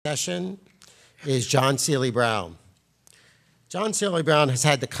Session is John Seely Brown. John Seely Brown has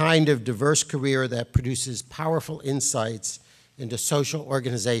had the kind of diverse career that produces powerful insights into social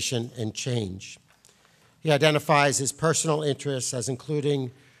organization and change. He identifies his personal interests as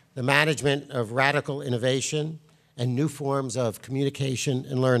including the management of radical innovation and new forms of communication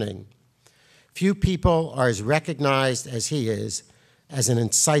and learning. Few people are as recognized as he is as an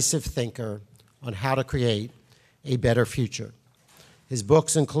incisive thinker on how to create a better future. His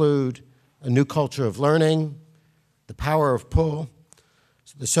books include A New Culture of Learning, The Power of Pull,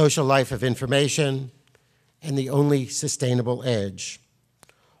 The Social Life of Information, and The Only Sustainable Edge,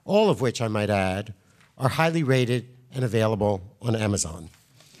 all of which, I might add, are highly rated and available on Amazon.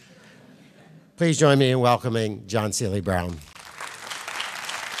 Please join me in welcoming John Seely Brown.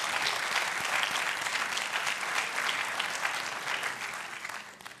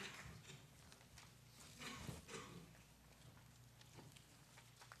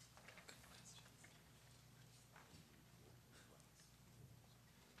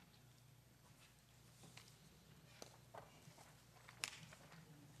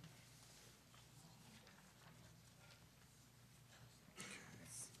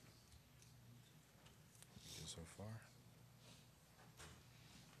 So far.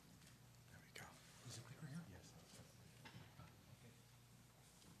 There we go. Is it clicker here? Yes.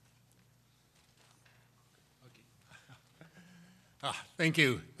 Okay. Thank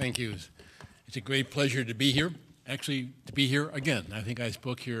you. Thank you. It's a great pleasure to be here. Actually, to be here again. I think I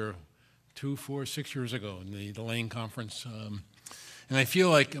spoke here 2, 4, 6 years ago in the DeLange conference. And I feel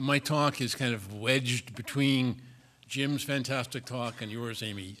like my talk is kind of wedged between Jim's fantastic talk and yours,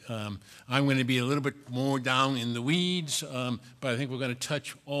 Amy. I'm going to be a little bit more down in the weeds, but I think we're going to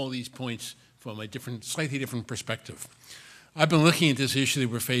touch all these points from a slightly different perspective. I've been looking at this issue that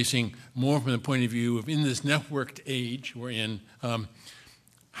we're facing more from the point of view of, in this networked age we're in,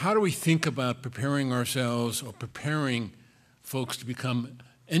 how do we think about preparing ourselves or preparing folks to become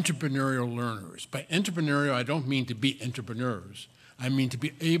entrepreneurial learners? By entrepreneurial, I don't mean to be entrepreneurs. I mean to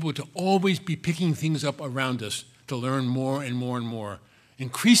be able to always be picking things up around us to learn more and more and more,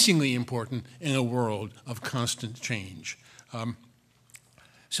 increasingly important in a world of constant change. Let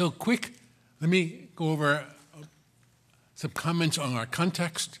me go over some comments on our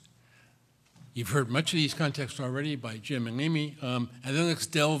context. You've heard much of these contexts already by Jim and Amy, and then let's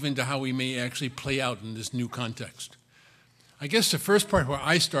delve into how we may actually play out in this new context. I guess the first part where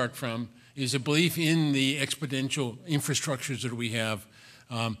I start from is a belief in the exponential infrastructures that we have,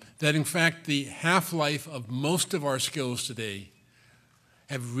 that in fact the half-life of most of our skills today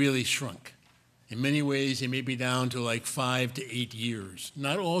have really shrunk. In many ways, they may be down to like 5 to 8 years.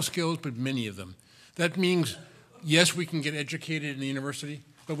 Not all skills, but many of them. That means, yes, we can get educated in the university,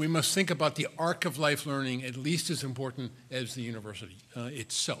 but we must think about the arc of life learning at least as important as the university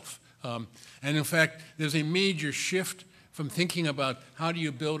itself. And in fact, there's a major shift from thinking about how do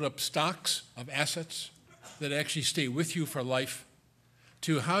you build up stocks of assets that actually stay with you for life,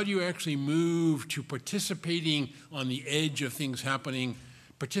 to how do you actually move to participating on the edge of things happening,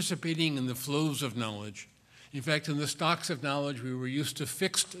 participating in the flows of knowledge. In fact, in the stocks of knowledge, we were used to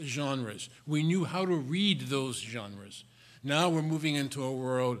fixed genres. We knew how to read those genres. Now we're moving into a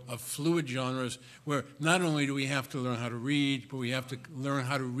world of fluid genres where not only do we have to learn how to read, but we have to learn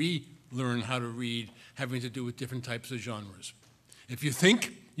how to relearn how to read, having to do with different types of genres. If you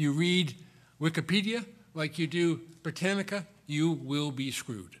think you read Wikipedia like you do Britannica, you will be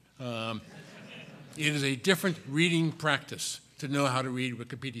screwed. It is a different reading practice to know how to read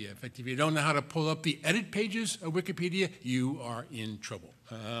Wikipedia. In fact, if you don't know how to pull up the edit pages of Wikipedia, you are in trouble.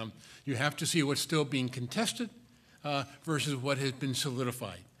 You have to see what's still being contested versus what has been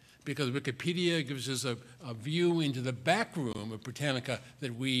solidified, because Wikipedia gives us a view into the back room of Britannica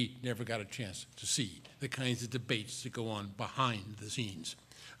that we never got a chance to see, the kinds of debates that go on behind the scenes.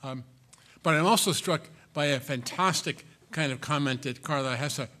 But I'm also struck by a fantastic kind of comment that Carla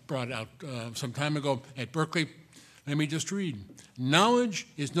Hesse brought out some time ago at Berkeley. Let me just read. Knowledge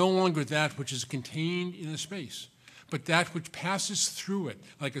is no longer that which is contained in a space, but that which passes through it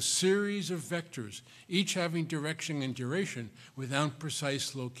like a series of vectors, each having direction and duration without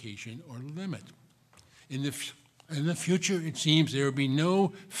precise location or limit. In the future, it seems there will be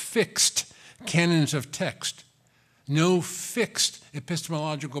no fixed canons of text, no fixed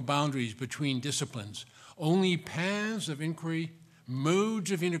epistemological boundaries between disciplines, only paths of inquiry, modes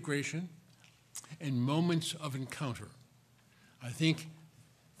of integration, and moments of encounter. I think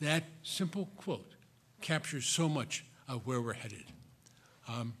that simple quote captures so much of where we're headed.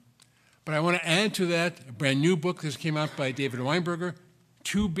 But I want to add to that a brand new book that came out by David Weinberger,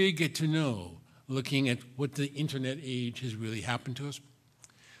 Too Big to Know, looking at what the internet age has really happened to us.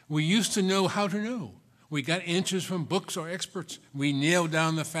 We used to know how to know. We got answers from books or experts. We nailed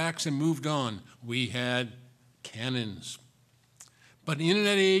down the facts and moved on. We had canons. But in the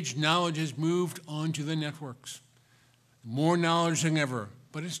internet age, knowledge has moved onto the networks. More knowledge than ever,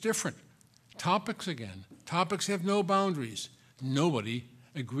 but it's different. Topics again. Topics have no boundaries. Nobody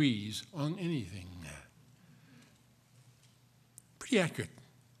agrees on anything. Pretty accurate.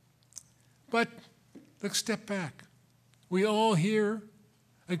 But let's step back. We all here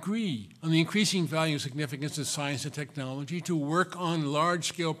agree on the increasing value and significance of science and technology to work on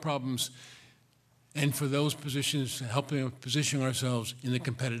large-scale problems and for those positions, helping position ourselves in the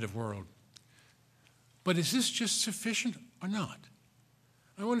competitive world. But is this just sufficient or not?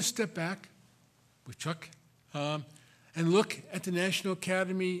 I want to step back with Chuck and look at the National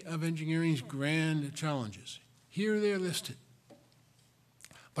Academy of Engineering's grand challenges. Here they're listed.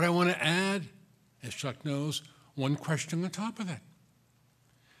 But I want to add, as Chuck knows, one question on top of that.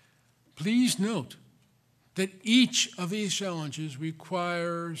 Please note that each of these challenges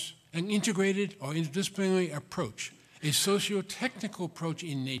requires an integrated or interdisciplinary approach, a socio-technical approach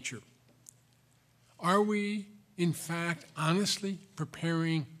in nature. Are we, in fact, honestly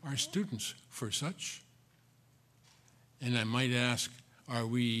preparing our students for such? And I might ask, are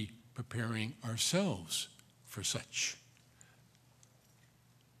we preparing ourselves for such?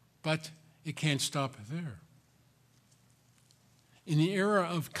 But it can't stop there. In the era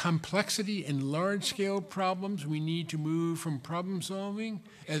of complexity and large-scale problems, we need to move from problem-solving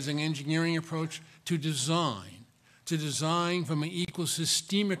as an engineering approach to design from an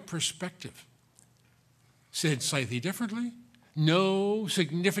ecosystemic perspective. Said slightly differently, no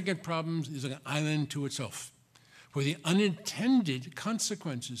significant problem is an island to itself, where the unintended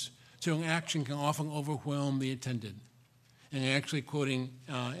consequences to an action can often overwhelm the intended. And actually quoting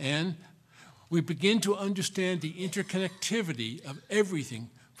Anne, we begin to understand the interconnectivity of everything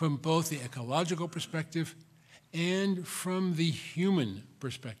from both the ecological perspective and from the human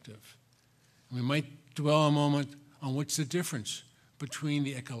perspective. We might dwell a moment on what's the difference between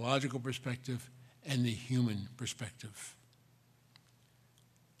the ecological perspective and the human perspective.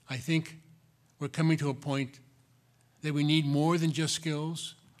 I think we're coming to a point that we need more than just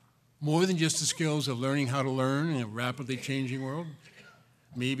skills, more than just the skills of learning how to learn in a rapidly changing world.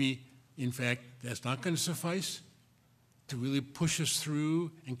 Maybe, in fact, that's not going to suffice to really push us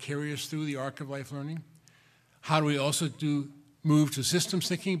through and carry us through the arc of life learning. How do we also move to systems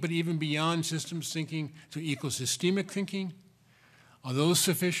thinking, but even beyond systems thinking to ecosystemic thinking? Are those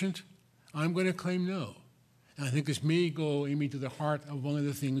sufficient? I'm going to claim no. And I think this may go, Amy, to the heart of one of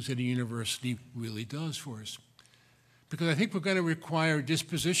the things that a university really does for us. Because I think we're going to require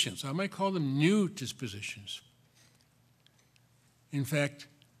dispositions. I might call them new dispositions. In fact,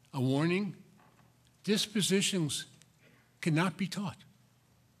 a warning, dispositions cannot be taught.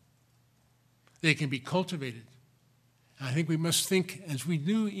 They can be cultivated. And I think we must think, as we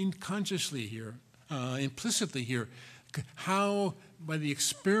do unconsciously here, implicitly here, how by the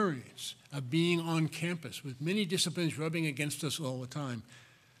experience of being on campus with many disciplines rubbing against us all the time,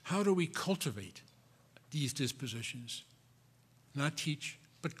 how do we cultivate these dispositions? Not teach,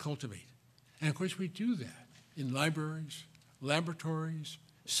 but cultivate. And of course we do that in libraries, laboratories,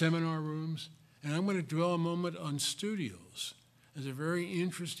 seminar rooms, and I'm going to dwell a moment on studios as a very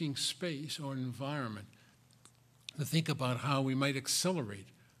interesting space or environment to think about how we might accelerate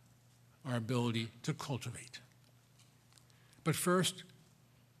our ability to cultivate. But first,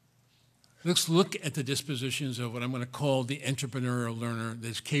 let's look at the dispositions of what I'm going to call the entrepreneurial learner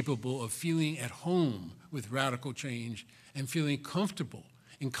that's capable of feeling at home with radical change and feeling comfortable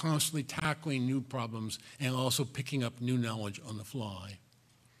in constantly tackling new problems and also picking up new knowledge on the fly.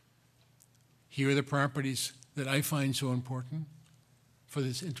 Here are the properties that I find so important for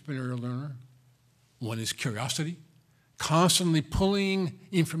this entrepreneurial learner. One is curiosity, constantly pulling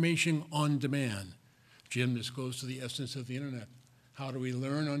information on demand. Jim, this goes to the essence of the internet. How do we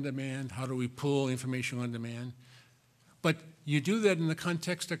learn on demand? How do we pull information on demand? But you do that in the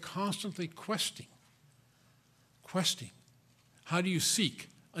context of constantly questing. How do you seek,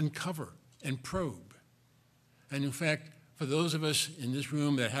 uncover, and probe? And in fact, for those of us in this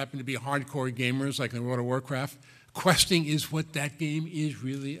room that happen to be hardcore gamers like in World of Warcraft, questing is what that game is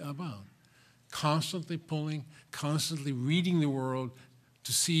really about. Constantly pulling, constantly reading the world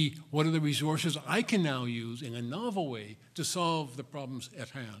to see what are the resources I can now use in a novel way to solve the problems at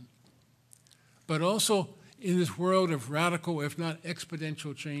hand. But also in this world of radical, if not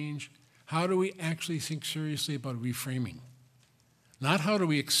exponential change, how do we actually think seriously about reframing? Not how do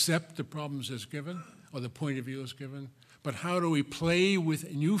we accept the problems as given or the point of view as given, but how do we play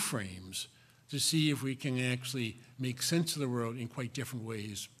with new frames to see if we can actually make sense of the world in quite different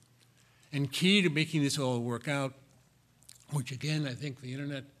ways And key to making this all work out, which again, I think the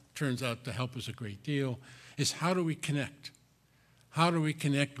internet turns out to help us a great deal, is how do we connect? How do we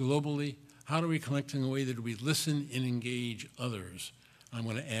connect globally? How do we connect in a way that we listen and engage others? I'm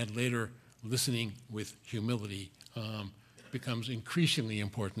going to add later, listening with humility becomes increasingly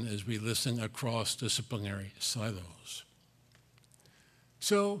important as we listen across disciplinary silos.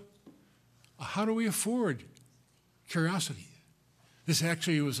 So, how do we afford curiosity? This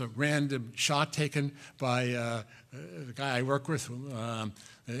actually was a random shot taken by the guy I work with,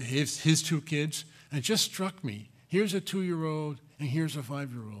 his two kids, and it just struck me. Here's a 2-year-old and here's a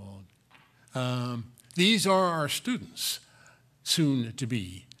 5-year-old. These are our students, soon to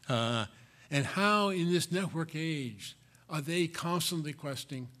be. And how in this network age are they constantly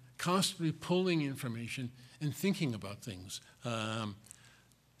questioning, constantly pulling information and thinking about things?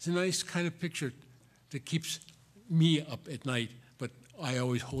 It's a nice kind of picture that keeps me up at night, but I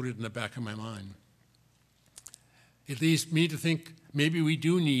always hold it in the back of my mind. It leads me to think maybe we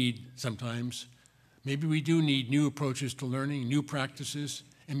do need, sometimes, maybe we do need new approaches to learning, new practices,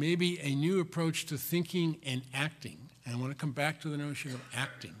 and maybe a new approach to thinking and acting. And I want to come back to the notion of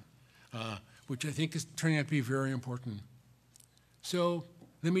acting, which I think is turning out to be very important. So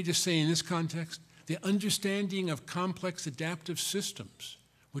let me just say in this context, the understanding of complex adaptive systems,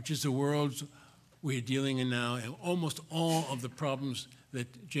 which is the world we're dealing in now, and almost all of the problems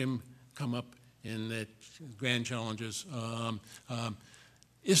that Jim come up in, that grand challenges,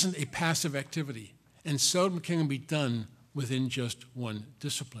 isn't a passive activity, and seldom can be done within just one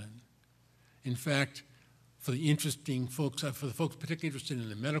discipline. In fact, for the interesting folks, for the folks particularly interested in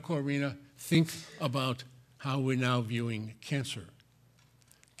the medical arena, think about how we're now viewing cancer.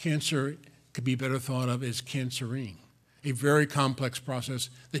 Cancer could be better thought of as cancering, a very complex process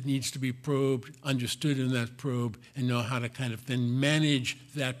that needs to be probed, understood in that probe, and know how to kind of then manage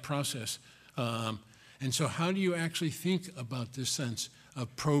that process. And so how do you actually think about this sense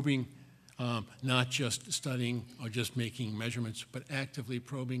of probing, not just studying or just making measurements, but actively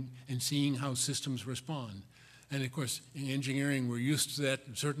probing and seeing how systems respond? And of course, in engineering, we're used to that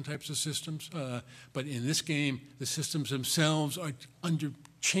in certain types of systems, but in this game, the systems themselves are under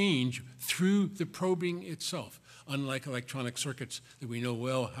change through the probing itself, unlike electronic circuits that we know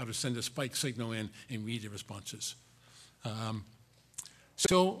well how to send a spike signal in and read the responses.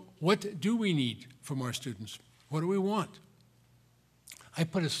 So what do we need from our students? What do we want? I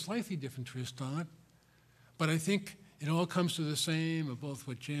put a slightly different twist on it, but I think it all comes to the same of both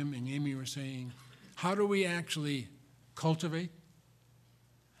what Jim and Amy were saying. How do we actually cultivate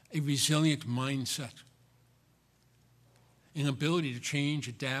a resilient mindset, an ability to change,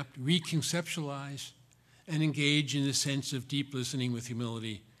 adapt, reconceptualize, and engage in the sense of deep listening with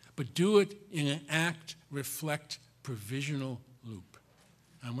humility, but do it in an act, reflect, provisional loop?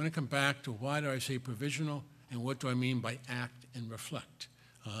 I'm going to come back to why do I say provisional and what do I mean by act and reflect.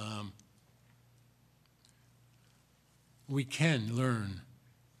 We can learn,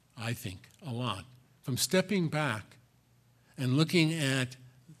 I think, a lot from stepping back and looking at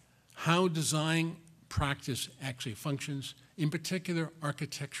how design practice actually functions, in particular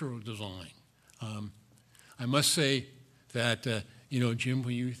architectural design. I must say that, Jim,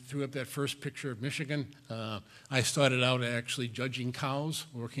 when you threw up that first picture of Michigan, I started out actually judging cows,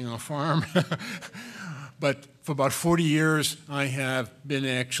 working on a farm. But for about 40 years, I have been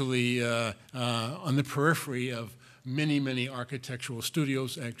actually on the periphery of many, many architectural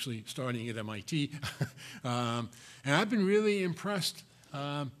studios, actually starting at MIT. And I've been really impressed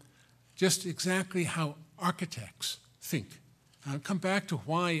just exactly how architects think. I'll come back to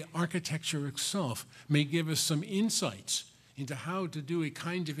why architecture itself may give us some insights into how to do a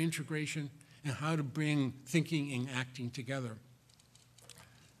kind of integration and how to bring thinking and acting together.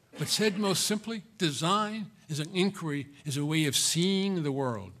 But said most simply, design is an inquiry, is a way of seeing the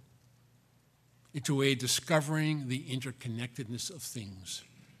world. It's a way of discovering the interconnectedness of things.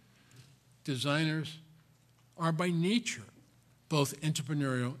 Designers are by nature both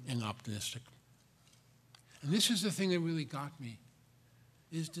entrepreneurial and optimistic. And this is the thing that really got me,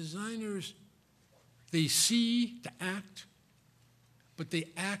 is designers, they see to act, but they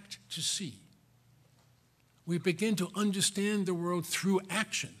act to see. We begin to understand the world through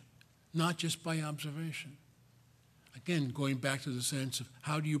action, not just by observation. Again, going back to the sense of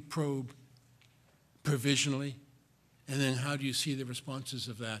how do you probe provisionally, and then how do you see the responses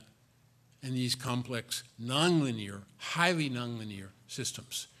of that in these complex, nonlinear, highly nonlinear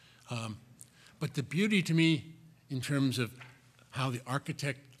systems. But the beauty to me, in terms of how the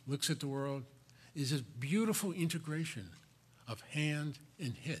architect looks at the world, is this beautiful integration of hand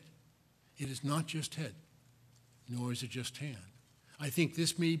and head. It is not just head, nor is it just hand. I think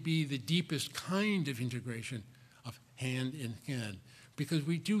this may be the deepest kind of integration of hand in hand, because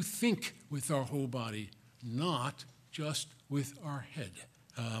we do think with our whole body, not just with our head.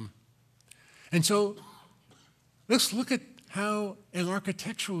 And so let's look at how an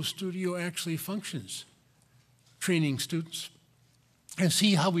architectural studio actually functions, training students, and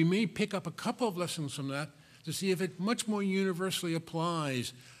see how we may pick up a couple of lessons from that to see if it much more universally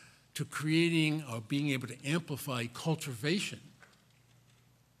applies to creating or being able to amplify cultivation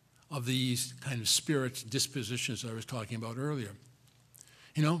of these kind of spirits, dispositions I was talking about earlier.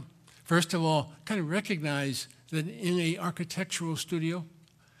 You know, first of all, kind of recognize that in an architectural studio,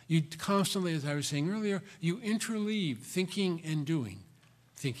 you constantly, as I was saying earlier, you interleave thinking and doing,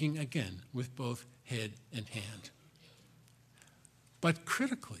 thinking again with both head and hand. But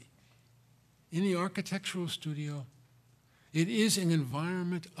critically, in the architectural studio, it is an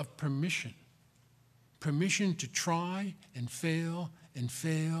environment of permission. Permission to try and fail and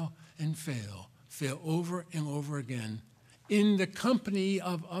fail and fail, fail over and over again in the company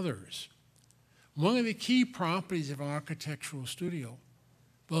of others. One of the key properties of an architectural studio,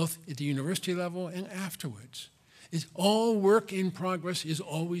 both at the university level and afterwards, is all work in progress is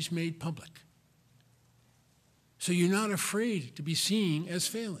always made public. So you're not afraid to be seen as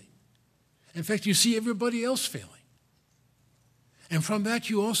failing. In fact, you see everybody else failing. And from that,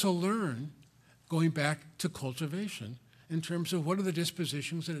 you also learn, going back to cultivation, in terms of what are the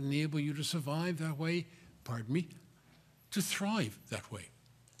dispositions that enable you to survive that way, pardon me, to thrive that way.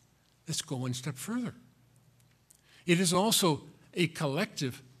 Let's go one step further. It is also a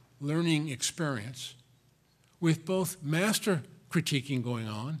collective learning experience with both master critiquing going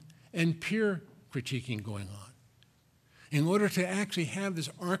on and peer critiquing going on. In order to actually have this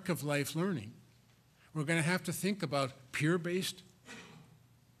arc of life learning, we're going to have to think about peer-based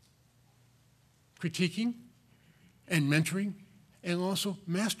critiquing and mentoring, and also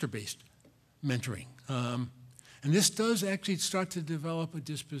master-based mentoring. And this does actually start to develop a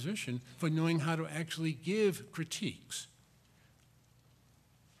disposition for knowing how to actually give critiques.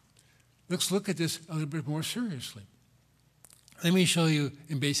 Let's look at this a little bit more seriously. Let me show you,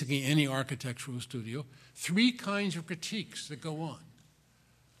 in basically any architectural studio, 3 kinds of critiques that go on.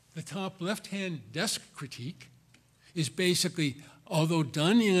 The top left-hand desk critique is basically, although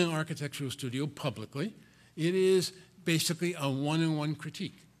done in an architectural studio publicly, it is basically a one-on-one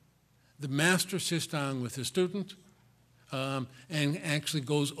critique. The master sits down with the student and actually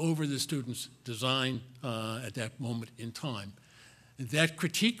goes over the student's design at that moment in time. That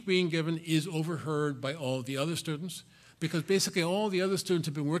critique being given is overheard by all the other students, because basically all the other students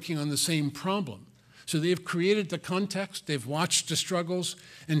have been working on the same problem. So they've created the context, they've watched the struggles,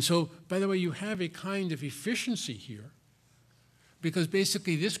 and so, by the way, you have a kind of efficiency here, because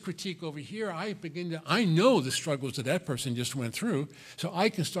basically this critique over here, I know the struggles that that person just went through, so I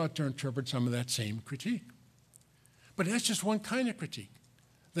can start to interpret some of that same critique. But that's just one kind of critique.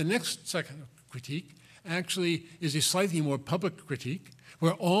 The next second critique actually is a slightly more public critique,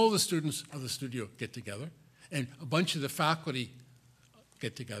 where all the students of the studio get together, and a bunch of the faculty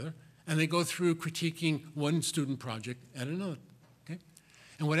get together, and they go through critiquing one student project at another. Okay?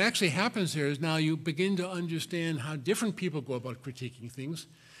 And what actually happens there is now you begin to understand how different people go about critiquing things,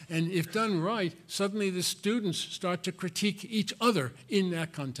 and if done right, suddenly the students start to critique each other in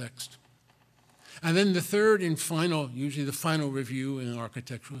that context. And then the third and final, usually the final review in an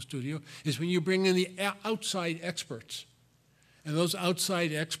architectural studio, is when you bring in the outside experts. And those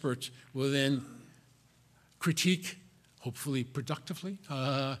outside experts will then critique, hopefully productively,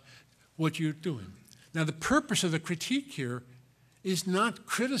 what you're doing. Now, the purpose of the critique here is not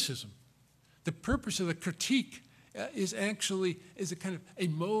criticism. The purpose of the critique is actually a kind of a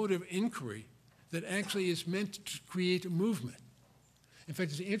mode of inquiry that actually is meant to create a movement. In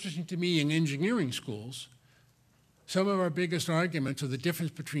fact, it's interesting to me in engineering schools, some of our biggest arguments are the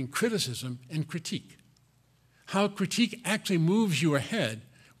difference between criticism and critique. How critique actually moves you ahead,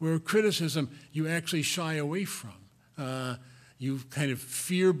 where criticism you actually shy away from. You kind of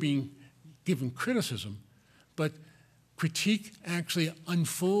fear being given criticism, but critique actually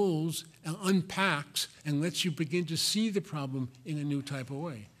unfolds and unpacks and lets you begin to see the problem in a new type of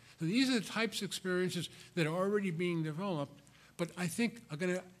way. So these are the types of experiences that are already being developed, but I think are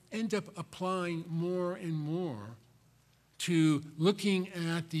going to end up applying more and more to looking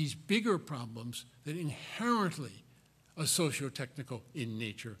at these bigger problems that inherently are socio-technical in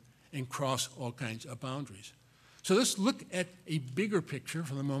nature and cross all kinds of boundaries. So let's look at a bigger picture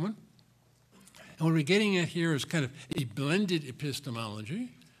for the moment. And what we're getting at here is kind of a blended epistemology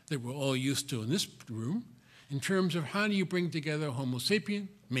that we're all used to in this room, in terms of how do you bring together Homo sapien,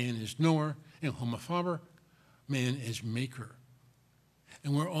 man as knower, and Homo faber, man as maker.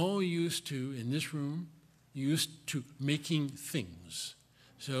 And we're all used to, in this room, used to making things.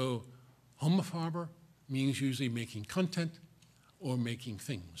 So homophobia means usually making content or making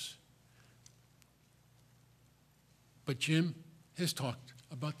things. But Jim has talked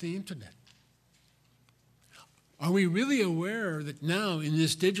about the internet. Are we really aware that now, in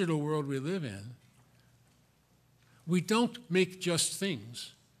this digital world we live in, we don't make just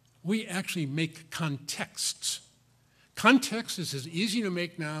things, we actually make contexts. Context is as easy to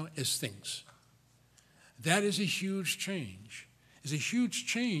make now as things. That is a huge change. It's a huge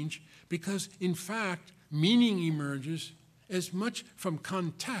change because, in fact, meaning emerges as much from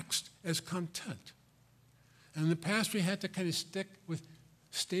context as content. And in the past, we had to kind of stick with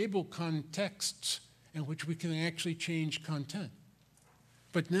stable contexts in which we can actually change content.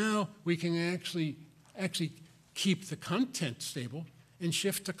 But now we can actually keep the content stable and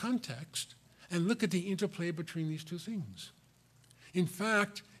shift the context and look at the interplay between these two things. In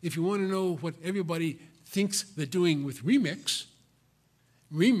fact, if you want to know what everybody thinks they're doing with remix,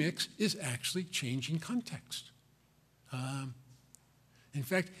 remix is actually changing context. In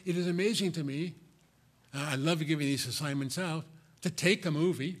fact, it is amazing to me, I love giving these assignments out, to take a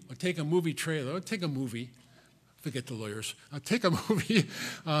movie, or take a movie trailer, or take a movie, forget the lawyers, take a movie,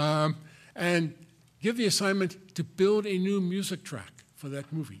 and give the assignment to build a new music track for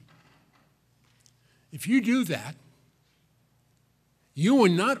that movie. If you do that, you will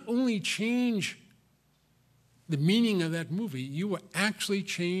not only change the meaning of that movie, you will actually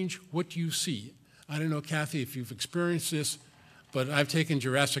change what you see. I don't know, Kathy, if you've experienced this, but I've taken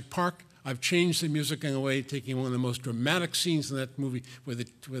Jurassic Park. I've changed the music in a way, taking one of the most dramatic scenes in that movie where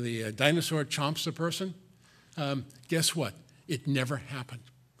the dinosaur chomps the person. Guess what? It never happened.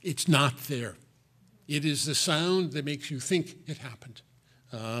 It's not there. It is the sound that makes you think it happened.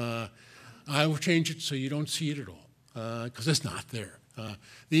 I will change it so you don't see it at all, because it's not there.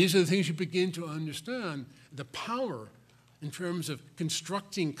 These are the things you begin to understand, the power in terms of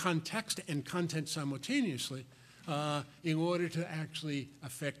constructing context and content simultaneously in order to actually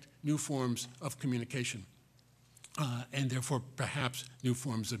affect new forms of communication and therefore perhaps new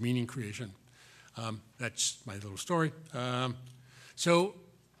forms of meaning creation. That's my little story. So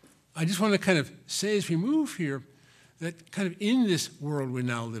I just want to kind of say as we move here that kind of in this world we're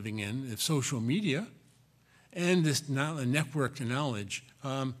now living in, of social media and this networked knowledge,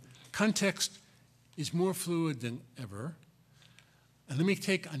 context is more fluid than ever. And let me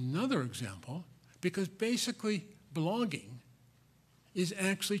take another example, because basically blogging is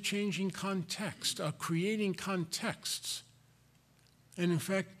actually changing context, creating contexts. And in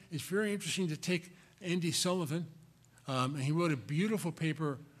fact, it's very interesting to take Andy Sullivan, and he wrote a beautiful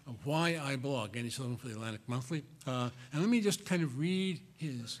paper of Why I Blog, Andy Sullivan for the Atlantic Monthly. And let me just kind of read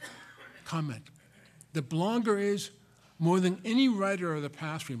his comment. The blogger is, more than any writer of the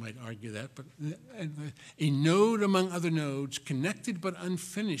past, we might argue that, but a node among other nodes, connected but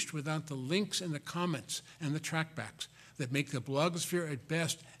unfinished without the links and the comments and the trackbacks that make the blogosphere at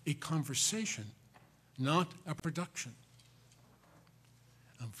best a conversation, not a production.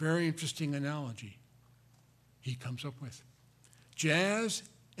 A very interesting analogy he comes up with. Jazz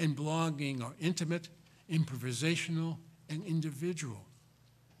and blogging are intimate, improvisational, and individual,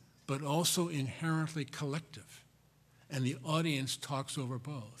 but also inherently collective, and the audience talks over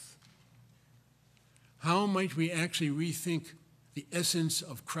both. How might we actually rethink the essence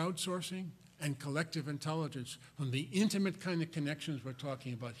of crowdsourcing and collective intelligence from the intimate kind of connections we're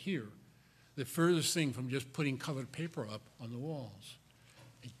talking about here, the furthest thing from just putting colored paper up on the walls?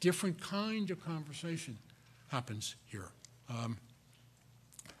 A different kind of conversation happens here.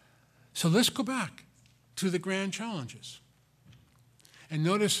 So let's go back to the grand challenges. And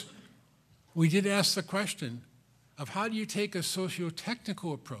notice we did ask the question of how do you take a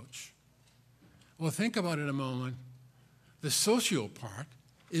socio-technical approach? Well, think about it a moment. The socio part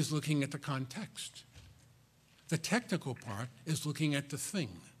is looking at the context. The technical part is looking at the thing.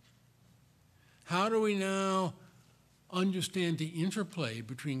 How do we now understand the interplay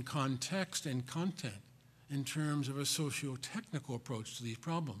between context and content in terms of a socio-technical approach to these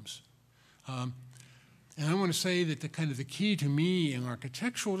problems? And I want to say that the key to me in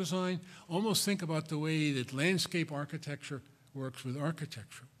architectural design, almost think about the way that landscape architecture works with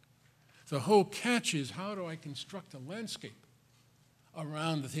architecture. The whole catch is, how do I construct a landscape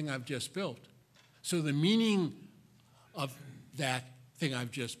around the thing I've just built? So the meaning of that thing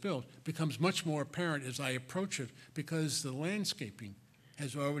I've just built becomes much more apparent as I approach it, because the landscaping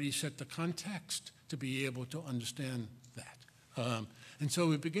has already set the context to be able to understand that. And so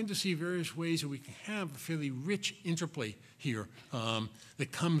we begin to see various ways that we can have a fairly rich interplay here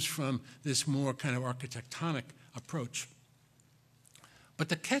that comes from this more kind of architectonic approach. But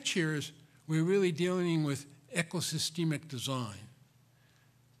the catch here is we're really dealing with ecosystemic design,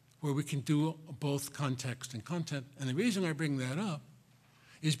 where we can do both context and content. And the reason I bring that up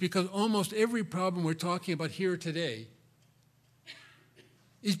is because almost every problem we're talking about here today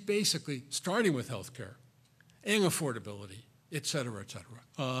is basically, starting with healthcare and affordability, et cetera,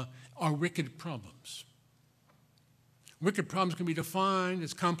 are wicked problems. Wicked problems can be defined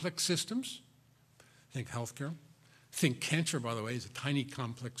as complex systems. Think healthcare. Think cancer, by the way, is a tiny,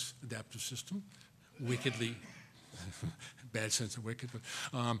 complex, adaptive system, wickedly, bad sense of wicked, but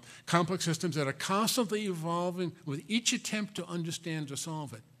complex systems that are constantly evolving with each attempt to understand or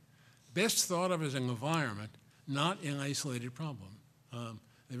solve it. Best thought of as an environment, not an isolated problem.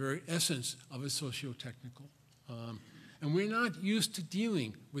 The very essence of a socio-technical. And we're not used to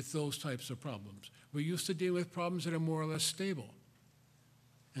dealing with those types of problems. We're used to dealing with problems that are more or less stable.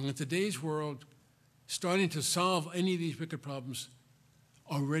 And in today's world, starting to solve any of these wicked problems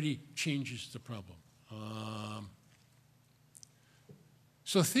already changes the problem.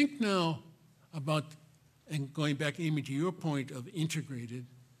 So think now about, and going back, Amy, to your point of integrated,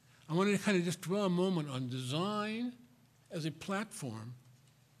 I wanted to kind of just dwell a moment on design as a platform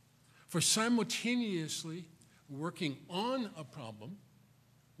for simultaneously working on a problem,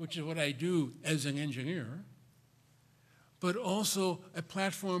 which is what I do as an engineer, but also a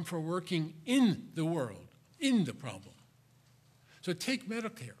platform for working in the world, in the problem. So take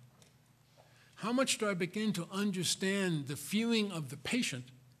Medicare. How much do I begin to understand the feeling of the patient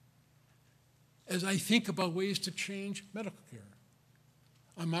as I think about ways to change medical care?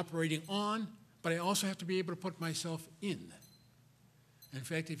 I'm operating on, but I also have to be able to put myself in. In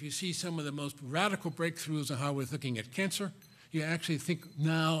fact, if you see some of the most radical breakthroughs on how we're looking at cancer, you actually think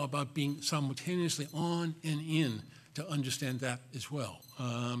now about being simultaneously on and in to understand that as well.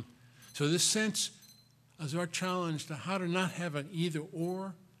 So this sense is our challenge to how to not have an either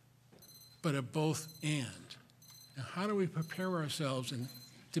or, but a both and. And how do we prepare ourselves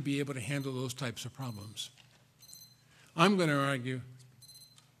to be able to handle those types of problems? I'm going to argue,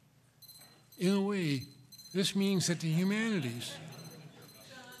 in a way, this means that the humanities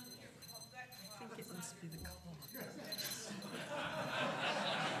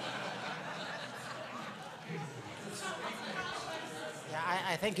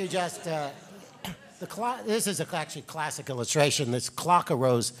I think you just, this is actually classic illustration. This clock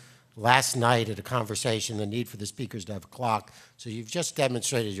arose last night at a conversation, the need for the speakers to have a clock. So you've just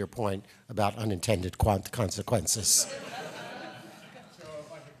demonstrated your point about unintended consequences. So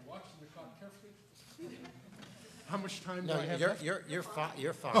if I could watch the clock carefully. How much time do I have left?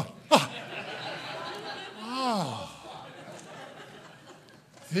 You're fine. Oh.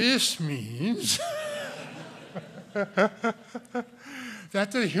 This means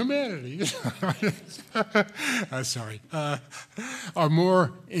that the humanities are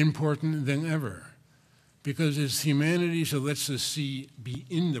more important than ever, because it's humanities that lets us be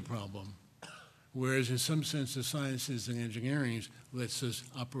in the problem, whereas in some sense the sciences and engineering lets us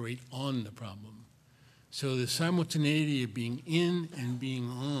operate on the problem. So the simultaneity of being in and being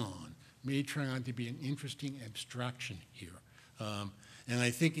on may turn out to be an interesting abstraction here. And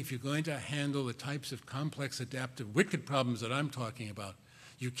I think if you're going to handle the types of complex, adaptive, wicked problems that I'm talking about,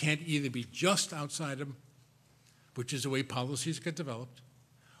 you can't either be just outside them, which is the way policies get developed,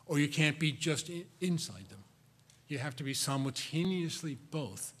 or you can't be just inside them. You have to be simultaneously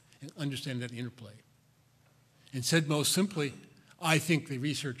both and understand that interplay. And said most simply, I think the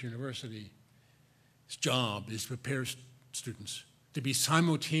research university's job is to prepare students to be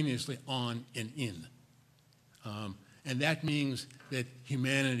simultaneously on and in. And that means that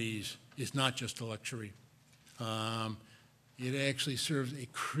humanities is not just a luxury. It actually serves a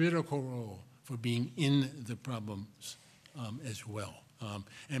critical role for being in the problems as well.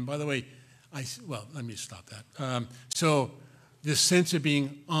 And by the way, let me stop that. So this sense of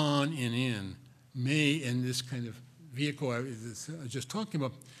being on and in may, in this kind of vehicle I was just talking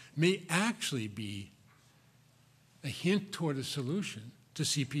about, may actually be a hint toward a solution to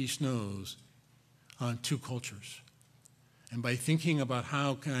C.P. Snow's two cultures. And by thinking about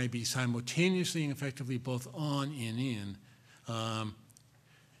how can I be simultaneously and effectively both on and in,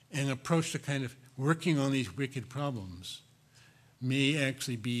 and approach to kind of working on these wicked problems may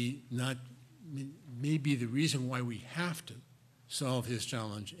actually be may be the reason why we have to solve his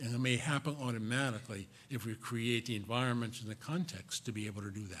challenge, and it may happen automatically if we create the environments and the context to be able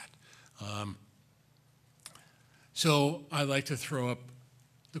to do that. So I'd like to throw up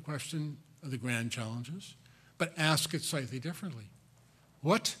the question of the grand challenges, but ask it slightly differently.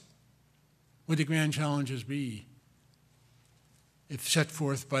 What would the grand challenges be if set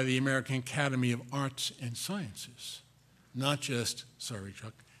forth by the American Academy of Arts and Sciences? not just, sorry,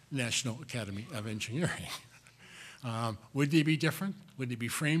 Chuck, National Academy of Engineering. Would they be different? Would they be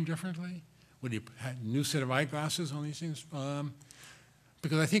framed differently? Would you have a new set of eyeglasses on these things?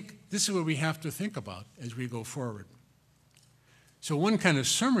 Because I think this is what we have to think about as we go forward. So one kind of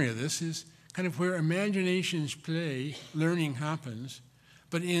summary of this is kind of where imaginations play, learning happens,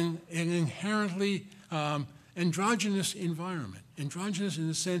 but in an inherently androgynous environment. Androgynous in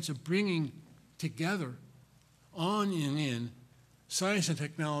the sense of bringing together, on and in, science and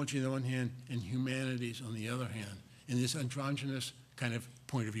technology on the one hand, and humanities on the other hand, in this androgynous kind of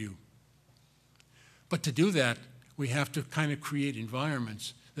point of view. But to do that, we have to kind of create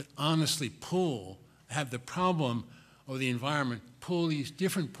environments that honestly have the problem of the environment pull these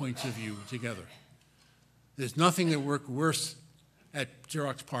different points of view together. There's nothing that worked worse at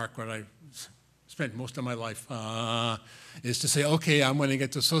Xerox PARC, where I spent most of my life, is to say, okay, I'm going to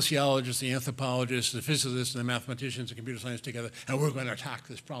get the sociologists, the anthropologists, the physicists, and the mathematicians, and computer science together, and we're going to attack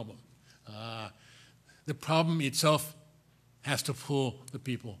this problem. The problem itself has to pull the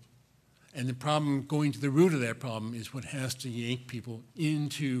people. And the problem, going to the root of that problem, is what has to yank people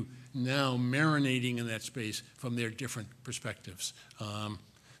into now marinating in that space from their different perspectives.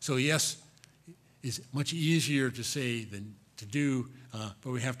 So yes, it's much easier to say than to do,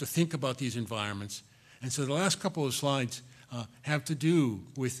 but we have to think about these environments. And so the last couple of slides have to do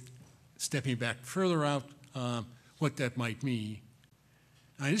with stepping back further out, what that might mean.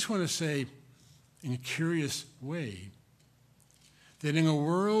 I just want to say, in a curious way, that in a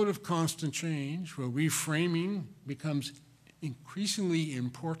world of constant change, where reframing becomes increasingly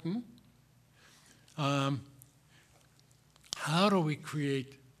important, how do we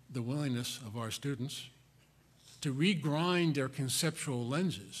create the willingness of our students to regrind their conceptual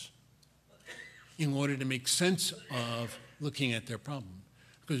lenses in order to make sense of looking at their problem?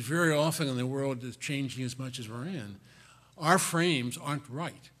 Because very often in the world that's changing as much as we're in, our frames aren't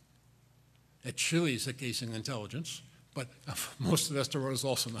right. At Chile is the case in intelligence, but most of the rest of the world is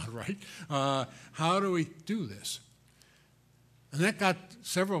also not right. How do we do this? And that got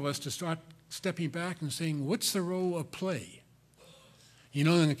several of us to start stepping back and saying, what's the role of play? You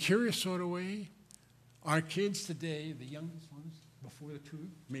know, in a curious sort of way, our kids today, the youngest ones, before the two,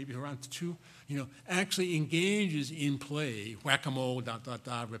 maybe around the two, you know, actually engages in play, whack-a-mole,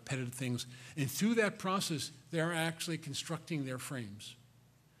 repetitive things. And through that process, they're actually constructing their frames,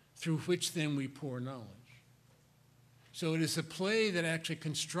 through which then we pour knowledge. So it is the play that actually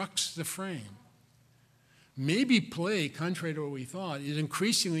constructs the frame. Maybe play, contrary to what we thought, is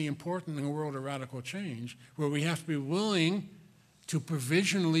increasingly important in a world of radical change, where we have to be willing to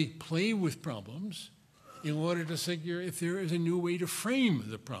provisionally play with problems in order to figure if there is a new way to frame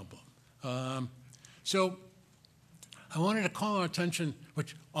the problem. So I wanted to call our attention,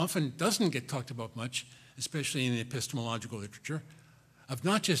 which often doesn't get talked about much, especially in the epistemological literature, of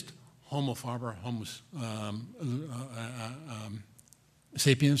not just Homo faber, Homo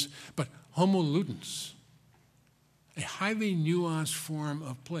sapiens, but Homo ludens, a highly nuanced form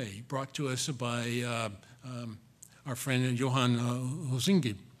of play brought to us by our friend Johann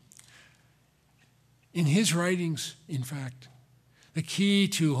Huizinga. In his writings, in fact, the key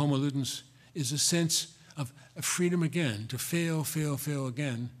to Homo ludens is a sense of freedom again, to fail, fail, fail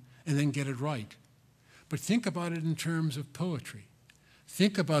again, and then get it right. But think about it in terms of poetry.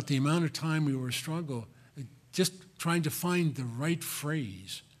 Think about the amount of time we were struggling just trying to find the right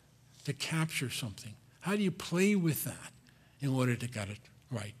phrase to capture something. How do you play with that in order to get it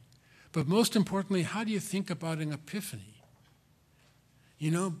right? But most importantly, how do you think about an epiphany?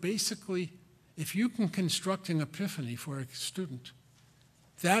 You know, basically, if you can construct an epiphany for a student,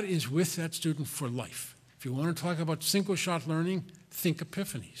 that is with that student for life. If you want to talk about single-shot learning, think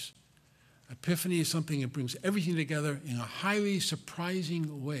epiphanies. Epiphany is something that brings everything together in a highly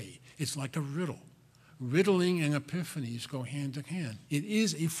surprising way. It's like a riddle. Riddling and epiphanies go hand in hand. It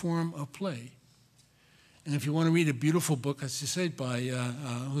is a form of play. And if you want to read a beautiful book, as you said, by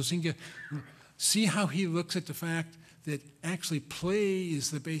Huizinga, see how he looks at the fact that actually play is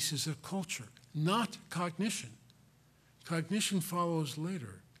the basis of culture, not cognition. Cognition follows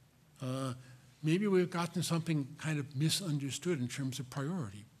later. Maybe we've gotten something kind of misunderstood in terms of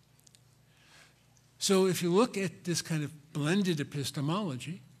priority. So if you look at this kind of blended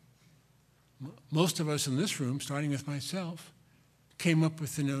epistemology, most of us in this room, starting with myself, came up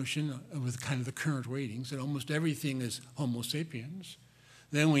with the notion, with kind of the current ratings, that almost everything is Homo sapiens.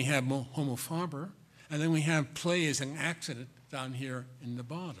 Then we have Homo faber, and then we have play as an accident down here in the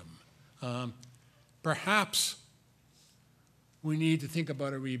bottom. Perhaps we need to think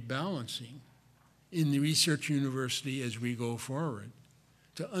about a rebalancing in the research university as we go forward,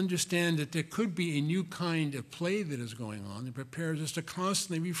 to understand that there could be a new kind of play that is going on that prepares us to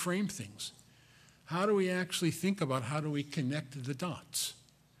constantly reframe things. How do we actually think about how do we connect the dots?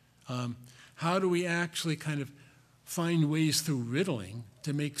 How do we actually kind of find ways through riddling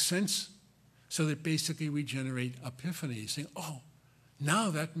to make sense so that basically we generate epiphanies, saying, oh,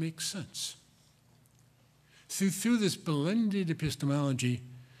 now that makes sense. Through this blended epistemology,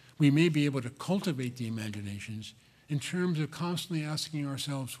 we may be able to cultivate the imaginations in terms of constantly asking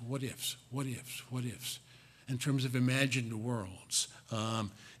ourselves, what ifs, what ifs, what ifs, in terms of imagined worlds. And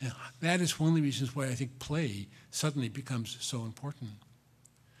that is one of the reasons why I think play suddenly becomes so important.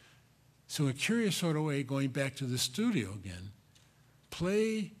 So in a curious sort of way, going back to the studio again,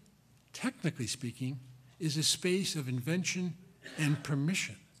 play, technically speaking, is a space of invention and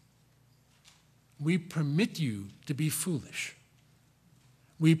permission. We permit you to be foolish.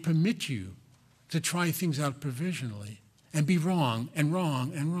 We permit you to try things out provisionally and be wrong and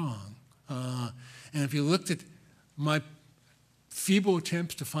wrong and wrong. And if you looked at my feeble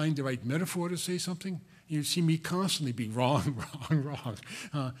attempts to find the right metaphor to say something, you'd see me constantly be wrong, wrong,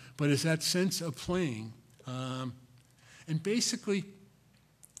 wrong. But it's that sense of playing. And basically,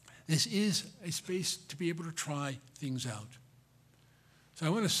 this is a space to be able to try things out. So I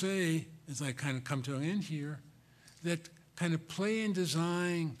want to say, as I kind of come to an end here, that kind of play and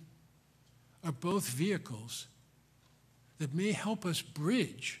design are both vehicles that may help us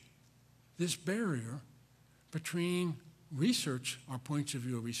bridge this barrier between research, our points of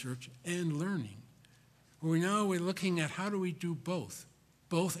view of research, and learning. Where we're looking at how do we do both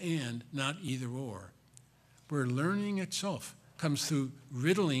and, not either or. Where learning itself comes through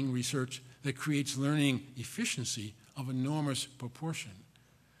riddling research that creates learning efficiency of enormous proportion.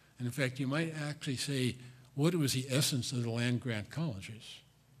 And in fact, you might actually say, what was the essence of the land-grant colleges?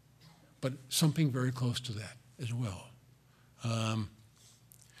 But something very close to that as well.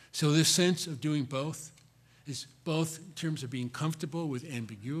 So this sense of doing both is both in terms of being comfortable with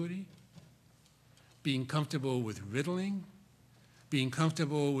ambiguity, being comfortable with riddling, being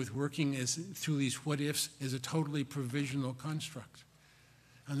comfortable with working through these what-ifs as a totally provisional construct.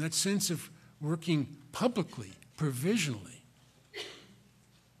 And that sense of working publicly, provisionally,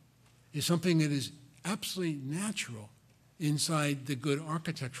 is something that is absolutely natural inside the good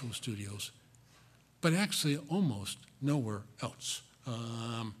architectural studios, but actually almost nowhere else.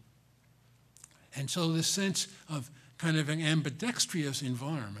 And so this sense of kind of an ambidextrous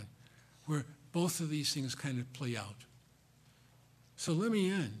environment where both of these things kind of play out. So let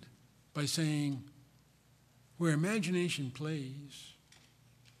me end by saying where imagination plays,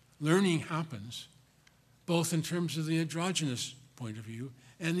 learning happens, both in terms of the androgynous point of view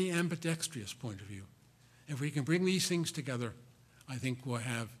and the ambidextrous point of view. If we can bring these things together, I think we'll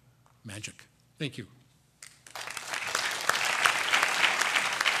have magic. Thank you.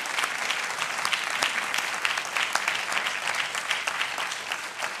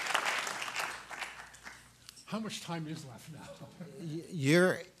 How much time is left now?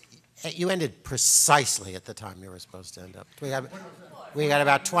 You ended precisely at the time you were supposed to end up. We got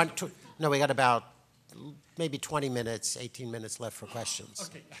about 20. No, we got about maybe 20 minutes, 18 minutes left for questions.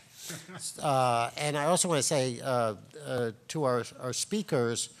 Okay. And I also want to say to our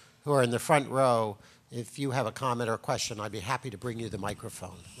speakers who are in the front row, if you have a comment or a question, I'd be happy to bring you the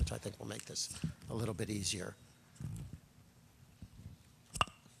microphone, which I think will make this a little bit easier.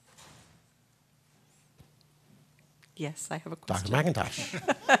 Yes, I have a question. Dr.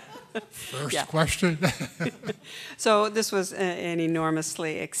 McIntosh. First question. So this was an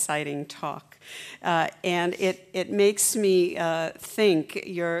enormously exciting talk. And it makes me think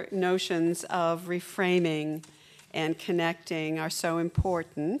your notions of reframing and connecting are so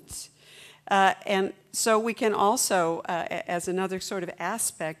important. And so we can also, as another sort of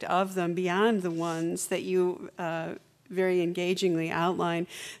aspect of them, beyond the ones that you very engagingly outline,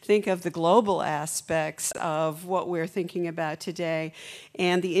 think of the global aspects of what we're thinking about today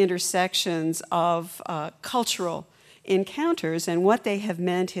and the intersections of cultural encounters and what they have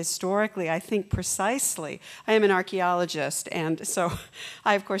meant historically. I think precisely, I am an archaeologist, and so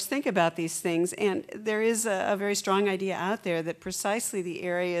I of course think about these things, and there is a very strong idea out there that precisely the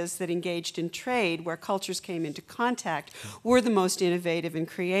areas that engaged in trade, where cultures came into contact, were the most innovative and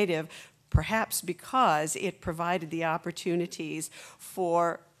creative, perhaps because it provided the opportunities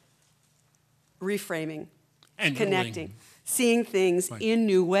for reframing, and connecting, seeing things right. in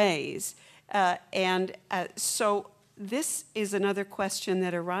new ways. So this is another question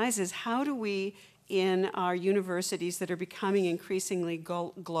that arises. How do we, in our universities that are becoming increasingly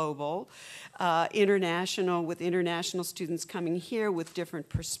global, international, with international students coming here with different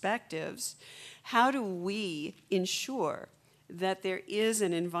perspectives, how do we ensure that there is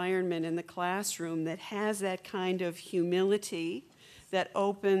an environment in the classroom that has that kind of humility, that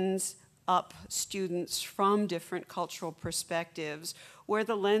opens up students from different cultural perspectives, where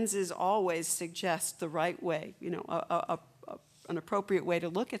the lenses always suggest the right way, you know, an appropriate way to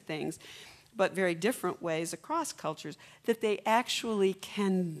look at things, but very different ways across cultures, that they actually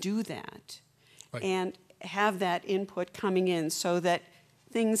can do that. Right. And have that input coming in so that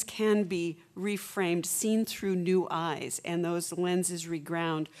things can be reframed, seen through new eyes, and those lenses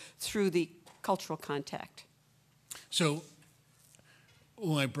reground through the cultural contact. So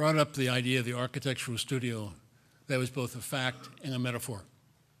when I brought up the idea of the architectural studio, that was both a fact and a metaphor.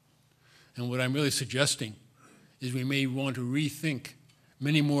 And what I'm really suggesting is we may want to rethink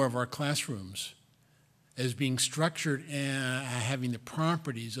many more of our classrooms as being structured and having the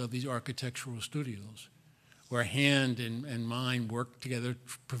properties of these architectural studios, where hand and mind work together,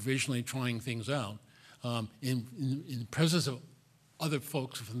 provisionally trying things out, in the presence of other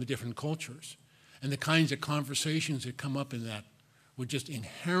folks from the different cultures. And the kinds of conversations that come up in that would just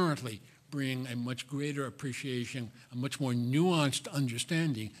inherently bring a much greater appreciation, a much more nuanced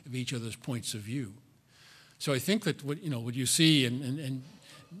understanding of each other's points of view. So I think that what you see, and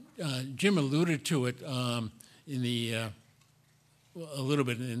Jim alluded to it in the a little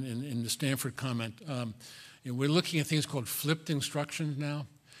bit in the Stanford comment. We're looking at things called flipped instruction now,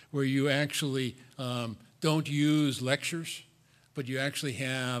 where you actually don't use lectures, but you actually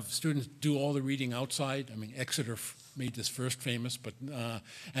have students do all the reading outside. I mean, Exeter made this first famous, but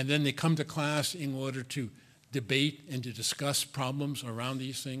and then they come to class in order to debate and to discuss problems around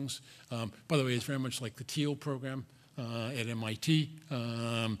these things. By the way, it's very much like the Teal program at MIT,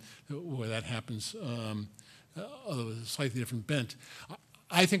 where that happens, although with a slightly different bent.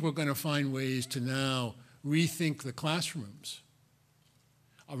 I think we're going to find ways to now rethink the classrooms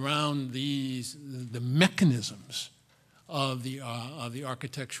around the mechanisms of the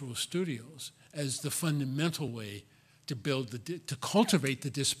architectural studios as the fundamental way to to cultivate the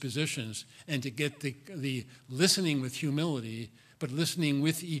dispositions and to get the listening with humility, but listening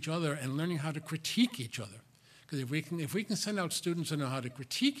with each other and learning how to critique each other. Because if we can send out students who know how to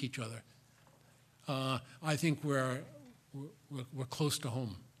critique each other, I think we're close to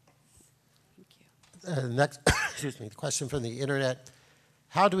home. Next, excuse me, the question from the internet.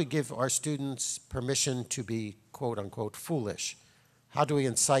 How do we give our students permission to be, quote unquote, foolish? How do we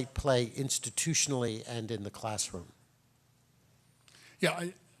incite play institutionally and in the classroom? Yeah,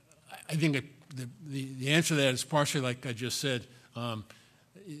 I think the answer to that is partially like I just said.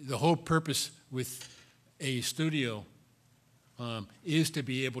 The whole purpose with a studio is to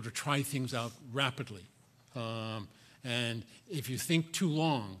be able to try things out rapidly. And if you think too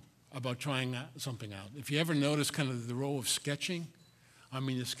long about trying something out, if you ever notice kind of the role of sketching, I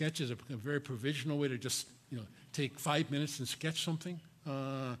mean, the sketch is a very provisional way to just take 5 minutes and sketch something.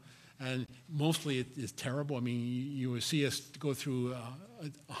 And mostly it is terrible. I mean, you will see us go through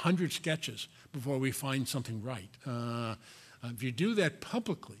 100 sketches before we find something right. If you do that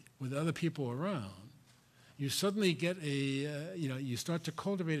publicly with other people around, you suddenly get you start to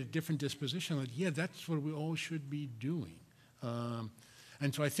cultivate a different disposition. Like, yeah, that's what we all should be doing.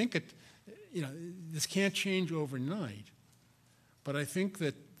 And so I think this can't change overnight, but I think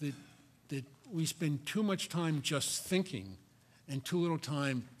that we spend too much time just thinking and too little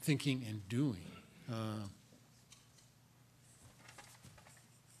time thinking and doing.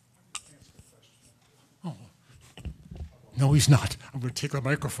 Oh, no, he's not. I'm going to take the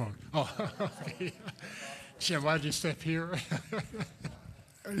microphone. Oh, okay. Jim, why did you step here?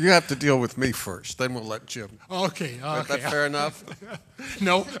 You have to deal with me first, then we'll let Jim. Okay. Is that fair enough?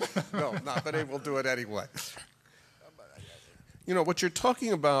 No. No, not, but we'll do it anyway. What you're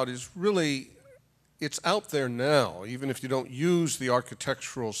talking about is really, it's out there now, even if you don't use the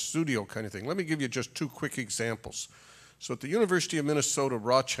architectural studio kind of thing. Let me give you just two quick examples. So at the University of Minnesota,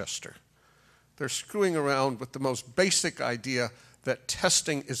 Rochester, they're screwing around with the most basic idea that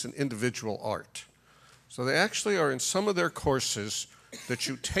testing is an individual art. So they actually are in some of their courses that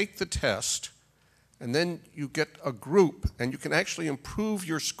you take the test and then you get a group and you can actually improve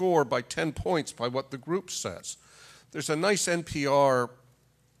your score by 10 points by what the group says. There's a nice NPR,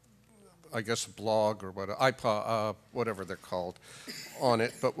 I guess, blog or whatever they're called, on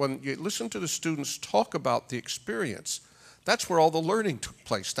it. But when you listen to the students talk about the experience, that's where all the learning took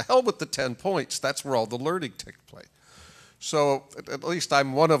place. To hell with the 10 points, that's where all the learning took place. So at least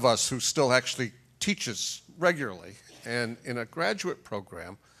I'm one of us who still actually teaches regularly. And in a graduate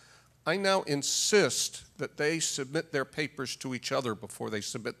program, I now insist that they submit their papers to each other before they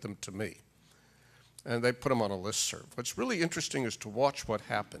submit them to me. And they put them on a listserv. What's really interesting is to watch what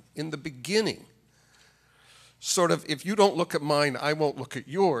happened. In the beginning, sort of, if you don't look at mine, I won't look at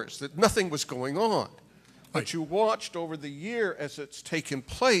yours, that nothing was going on. But you watched over the year as it's taken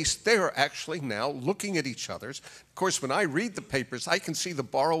place, they are actually now looking at each other's. Of course, when I read the papers, I can see the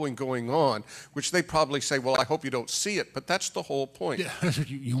borrowing going on, which they probably say, well, I hope you don't see it, but that's the whole point. Yeah, that's what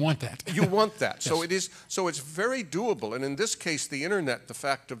you want that. You want that. Yes. So it is. So it's very doable. And in this case, the internet, the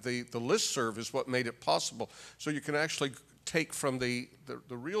fact of the listserv is what made it possible. So you can actually take from the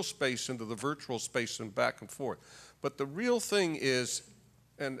real space into the virtual space and back and forth. But the real thing is,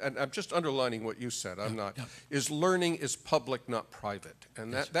 and I'm just underlining what you said, is learning is public, not private.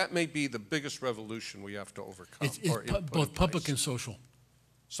 And that may be the biggest revolution we have to overcome. It's both public and social.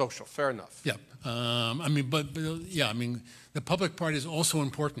 Social, fair enough. Yeah, I mean, but yeah, I mean, the public part is also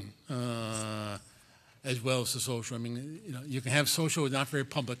important as well as the social. I mean, you know, you can have social not very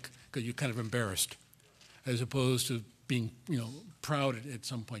public because you're kind of embarrassed, as opposed to being, you know, proud at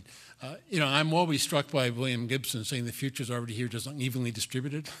some point. You know, I'm always struck by William Gibson saying the future's already here, just unevenly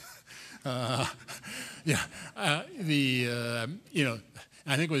distributed. You know,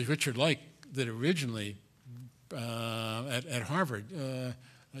 I think it was Richard Leik that originally at Harvard,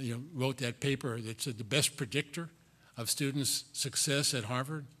 you know, wrote that paper that said the best predictor of students' success at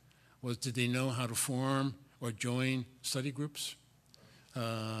Harvard was, did they know how to form or join study groups?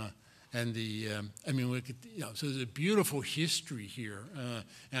 And I mean, we could, you know, so there's a beautiful history here.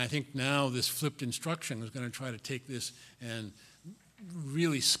 And I think now this flipped instruction is going to try to take this and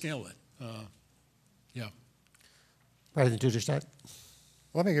really scale it. Yeah. President Duderstadt?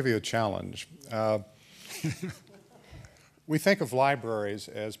 Let me give you a challenge. We think of libraries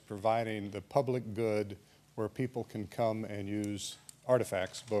as providing the public good where people can come and use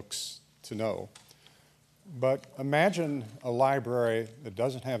artifacts, books, to know. But imagine a library that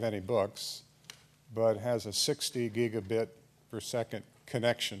doesn't have any books, but has a 60 gigabit per second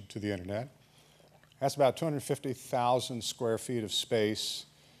connection to the internet. That's about 250,000 square feet of space,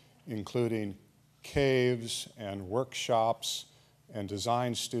 including caves and workshops and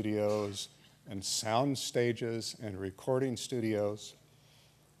design studios and sound stages and recording studios,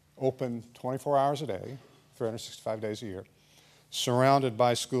 open 24 hours a day, 365 days a year, surrounded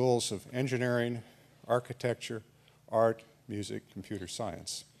by schools of engineering, architecture, art, music, computer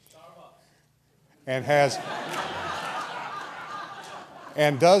science. And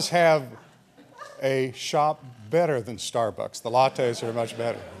does have a shop better than Starbucks. The lattes are much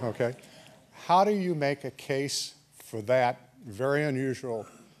better, okay? How do you make a case for that very unusual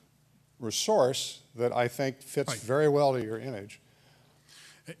resource that I think fits very well to your image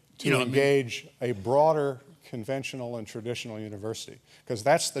to engage a broader conventional and traditional university? Because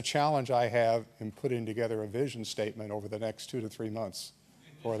that's the challenge I have in putting together a vision statement over the next 2 to 3 months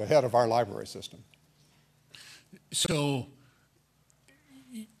for the head of our library system. So,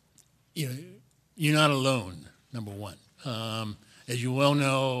 you know, you're not alone, number one. As you well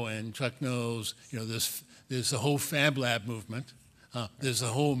know, and Chuck knows, you know, there's the whole Fab Lab movement. There's the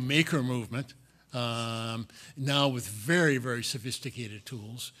whole maker movement. Now with very, very sophisticated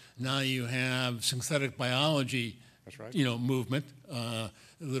tools. Now you have synthetic biology, that's right, you know, movement. A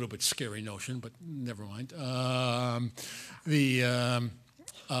little bit scary notion, but never mind.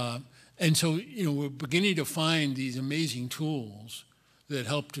 And so, you know, we're beginning to find these amazing tools that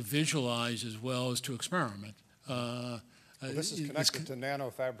help to visualize as well as to experiment. Well, this is connected to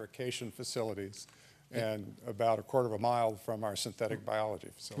nanofabrication facilities and about a quarter of a mile from our synthetic biology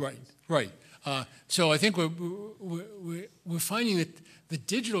facilities. Right. So I think we're finding that the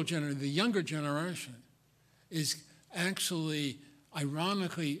digital generation, the younger generation, is actually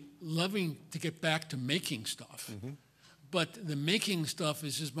ironically loving to get back to making stuff. Mm-hmm. But the making stuff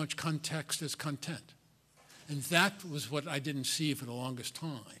is as much context as content. And that was what I didn't see for the longest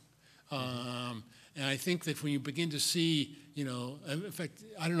time. And I think that when you begin to see, you know, in fact,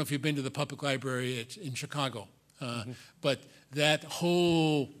 I don't know if you've been to the public library in Chicago, but that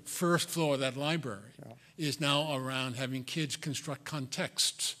whole first floor of that library is now around having kids construct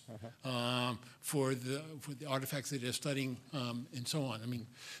contexts for the artifacts that they're studying and so on. I mean,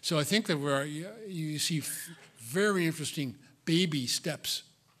 so I think that you see very interesting baby steps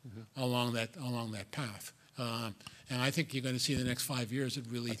along that path. And I think you're going to see in the next 5 years it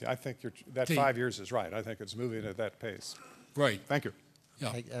really... I think that 5 years is right. I think it's moving at that pace. Right. Thank you.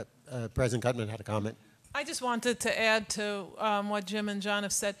 Yeah. President Gutman had a comment. I just wanted to add to what Jim and John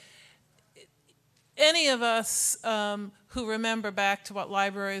have said. Any of us who remember back to what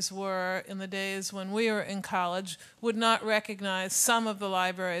libraries were in the days when we were in college would not recognize some of the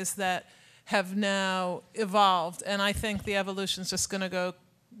libraries that have now evolved. And I think the evolution is just going to go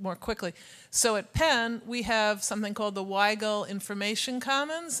more quickly. So at Penn, we have something called the Weigel Information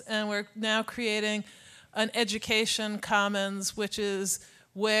Commons, and we're now creating an education commons, which is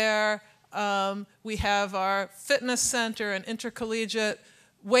where we have our fitness center and intercollegiate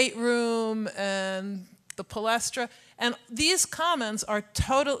weight room and the palestra. And these commons are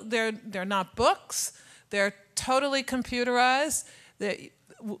they're not books, they're totally computerized.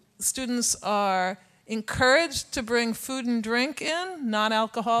 Students are encouraged to bring food and drink in,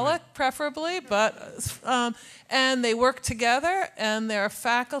 non-alcoholic preferably, but and they work together, and there are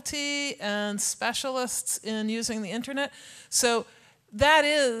faculty and specialists in using the internet. So that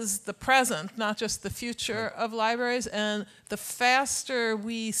is the present, not just the future of libraries. And the faster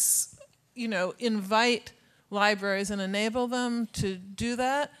we, invite libraries and enable them to do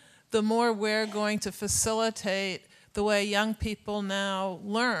that, the more we're going to facilitate the way young people now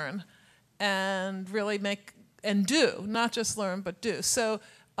learn and really make and do, not just learn, but do. So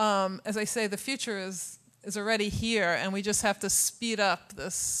as I say, the future is already here, and we just have to speed up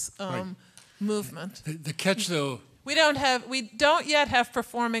this movement. The catch, though, we don't yet have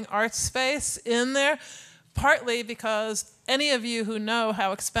performing arts space in there, partly because any of you who know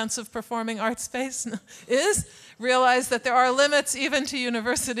how expensive performing arts space is realize that there are limits even to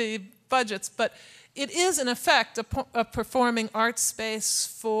university budgets. But it is, in effect, a performing arts space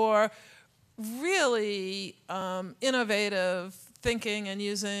for really innovative thinking and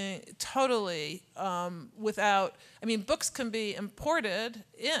using totally without, books can be imported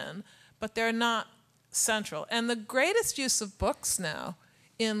in, but they're not central. And the greatest use of books now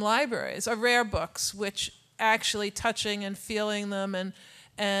in libraries are rare books, which actually touching and feeling them,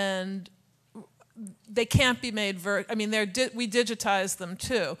 and they can't be made we digitize them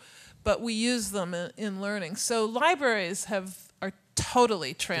too, but we use them in learning. So libraries are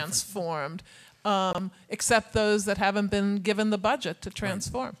totally transformed, except those that haven't been given the budget to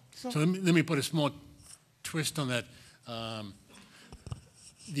transform. Right. So let me put a small twist on that.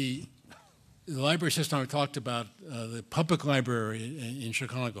 The library system I talked about, the public library in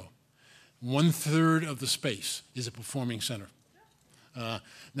Chicago, 1/3 of the space is a performing center.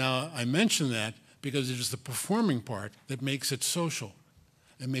 Now, I mention that because it is the performing part that makes it social,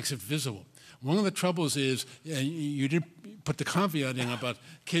 that makes it visible. One of the troubles is, you did put the caveat in about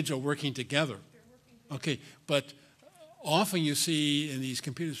kids are working together. Okay, but often you see in these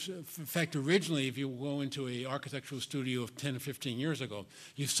computers, in fact, originally, if you go into an architectural studio of 10 or 15 years ago,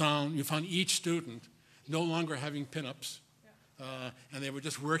 you found each student no longer having pinups, and they were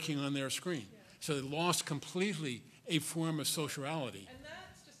just working on their screen. Yeah. So they lost completely a form of sociality. And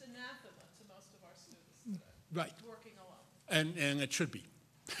that's just anathema to most of our students today. Right. Working alone. And it should be.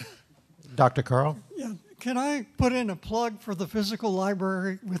 Dr. Carl? Yeah. Can I put in a plug for the physical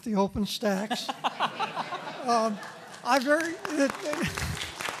library with the open stacks?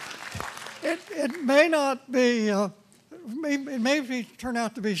 It may not be, it may turn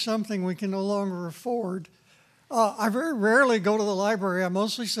out to be something we can no longer afford. I very rarely go to the library. I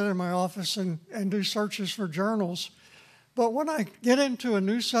mostly sit in my office and do searches for journals. But when I get into a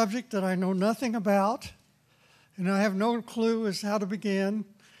new subject that I know nothing about, and I have no clue as to how to begin,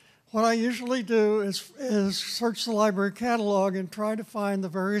 what I usually do is search the library catalog and try to find the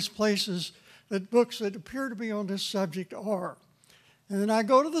various places that books that appear to be on this subject are. And then I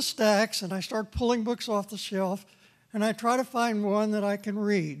go to the stacks and I start pulling books off the shelf, and I try to find one that I can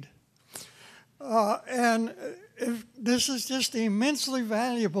read. This is just immensely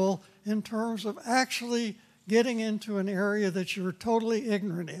valuable in terms of actually getting into an area that you're totally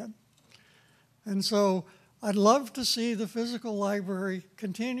ignorant in. And so I'd love to see the physical library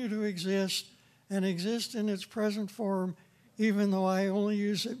continue to exist and exist in its present form, even though I only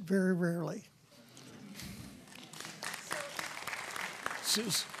use it very rarely.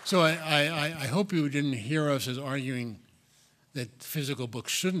 So I hope you didn't hear us as arguing that physical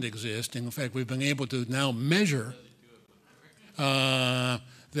books shouldn't exist. In fact, we've been able to now measure that,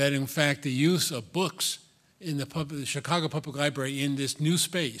 in fact, the use of books in the Chicago Public Library in this new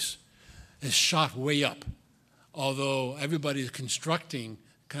space is shot way up. Although everybody is constructing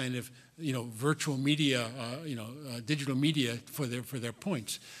kind of, virtual media, digital media for their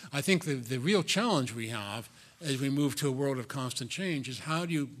points. I think the real challenge we have as we move to a world of constant change is how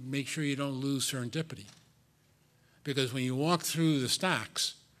do you make sure you don't lose serendipity? Because when you walk through the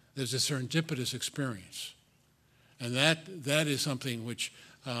stacks, there's a serendipitous experience. And that is something which,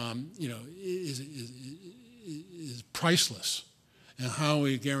 is priceless. And how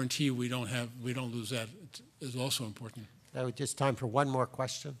we guarantee we don't lose that is also important. Now, just time for one more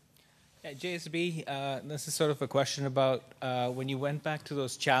question. Yeah, JSB, this is sort of a question about when you went back to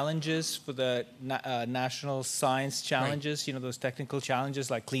those challenges for the national science challenges, right. Those technical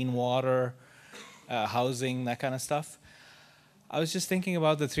challenges like clean water, housing, that kind of stuff. I was just thinking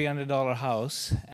about the $300 house.